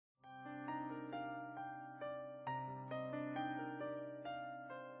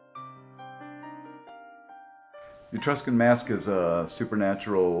Etruscan Mask is a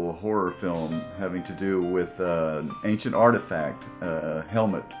supernatural horror film having to do with an ancient artifact, a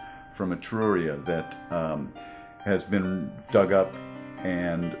helmet from Etruria that has been dug up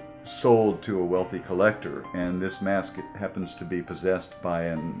and sold to a wealthy collector. And this mask happens to be possessed by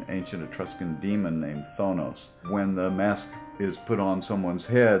an ancient Etruscan demon named Thonos. When the mask is put on someone's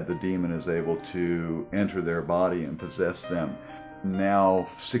head, the demon is able to enter their body and possess them. Now,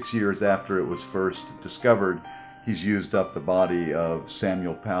 6 years after it was first discovered, he's used up the body of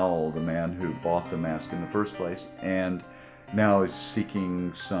Samuel Powell, the man who bought the mask in the first place, and now is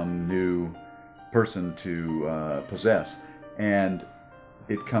seeking some new person to possess. And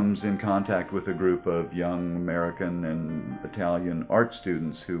it comes in contact with a group of young American and Italian art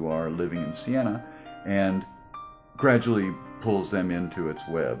students who are living in Siena, and gradually pulls them into its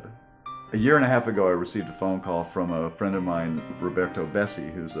web. A year and a half ago, I received a phone call from a friend of mine, Roberto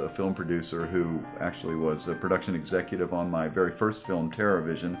Bessi, who's a film producer who actually was a production executive on my very first film,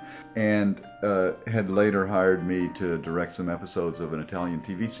 TerrorVision, and had later hired me to direct some episodes of an Italian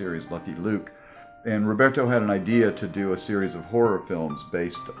TV series, Lucky Luke. And Roberto had an idea to do a series of horror films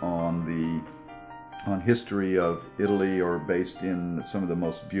based on history of Italy, or based in some of the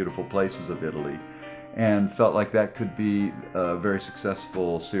most beautiful places of Italy, and felt like that could be a very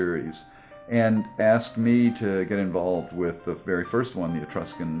successful series, and asked me to get involved with the very first one, the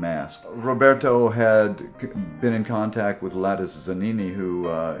Etruscan Mask. Roberto had been in contact with Lattice Zanini, who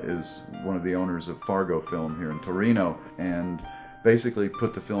is one of the owners of Fargo Film here in Torino, and basically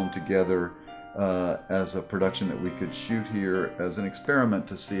put the film together as a production that we could shoot here as an experiment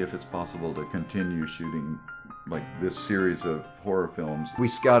to see if it's possible to continue shooting like this series of horror films. We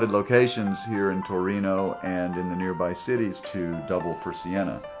scouted locations here in Torino and in the nearby cities to double for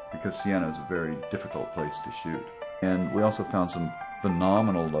Siena, because Siena is a very difficult place to shoot. And we also found some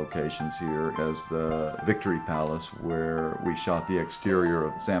phenomenal locations here, as the Victory Palace, where we shot the exterior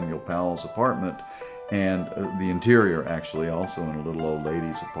of Samuel Powell's apartment, and the interior actually also in a little old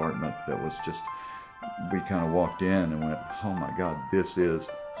lady's apartment that was just, we kind of walked in and went, oh my God, this is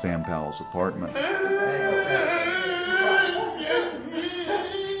Sam Powell's apartment.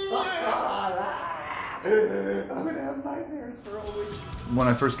 I'm gonna have nightmares for a week. When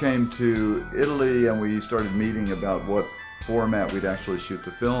I first came to Italy and we started meeting about what format we'd actually shoot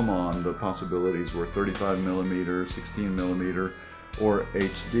the film on, the possibilities were 35mm, 16mm, or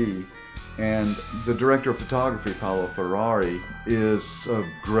HD. And the director of photography, Paolo Ferrari, is a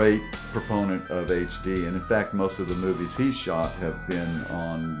great proponent of HD, and in fact most of the movies he's shot have been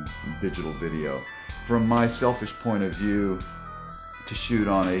on digital video. From my selfish point of view, to shoot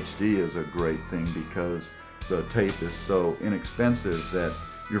on HD is a great thing because the tape is so inexpensive that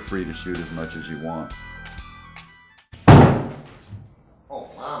you're free to shoot as much as you want. Oh,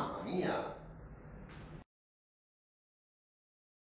 mamma mia!